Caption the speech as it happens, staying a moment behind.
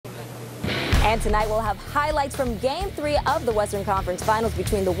And tonight we'll have highlights from Game 3 of the Western Conference Finals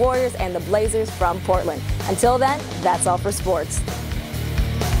between the Warriors and the Blazers from Portland. Until then, that's all for sports.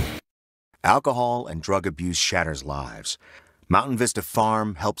 Alcohol and drug abuse shatters lives. Mountain Vista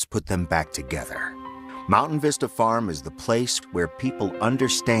Farm helps put them back together. Mountain Vista Farm is the place where people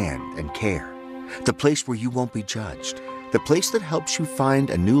understand and care. The place where you won't be judged. The place that helps you find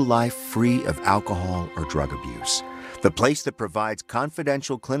a new life free of alcohol or drug abuse. The place that provides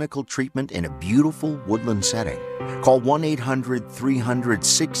confidential clinical treatment in a beautiful woodland setting. Call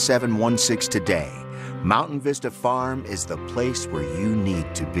 1-800-300-6716 today. Mountain Vista Farm is the place where you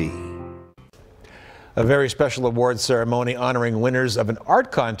need to be. A very special awards ceremony honoring winners of an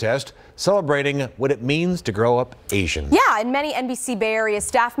art contest celebrating what it means to grow up Asian. Yeah, and many NBC Bay Area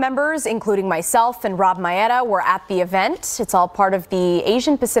staff members, including myself and Rob Maeda, were at the event. It's all part of the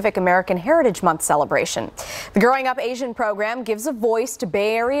Asian Pacific American Heritage Month celebration. The Growing Up Asian program gives a voice to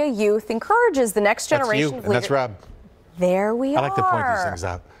Bay Area youth, encourages the next generation of leaders. And that's Rob. There we are. I like to point these things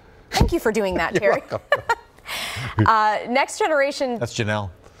out. Thank you for doing that, Terry. Next generation. That's Janelle.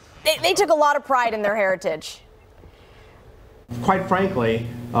 They took a lot of pride in their heritage. Quite frankly,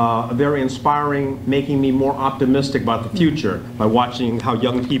 very inspiring, making me more optimistic about the future by watching how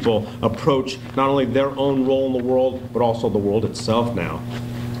young people approach not only their own role in the world, but also the world itself now.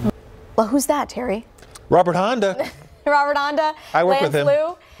 Well, who's that, Terry? Robert Honda. Robert Honda. I work with him.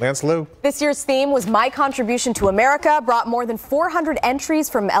 Lou. Lance Lou. This year's theme was My Contribution to America, brought more than 400 entries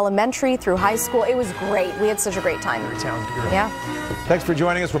from elementary through high school. It was great. We had such a great time. Very talented girl. Yeah. Thanks for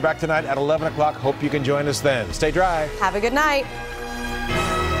joining us. We're back tonight at 11 o'clock. Hope you can join us then. Stay dry. Have a good night.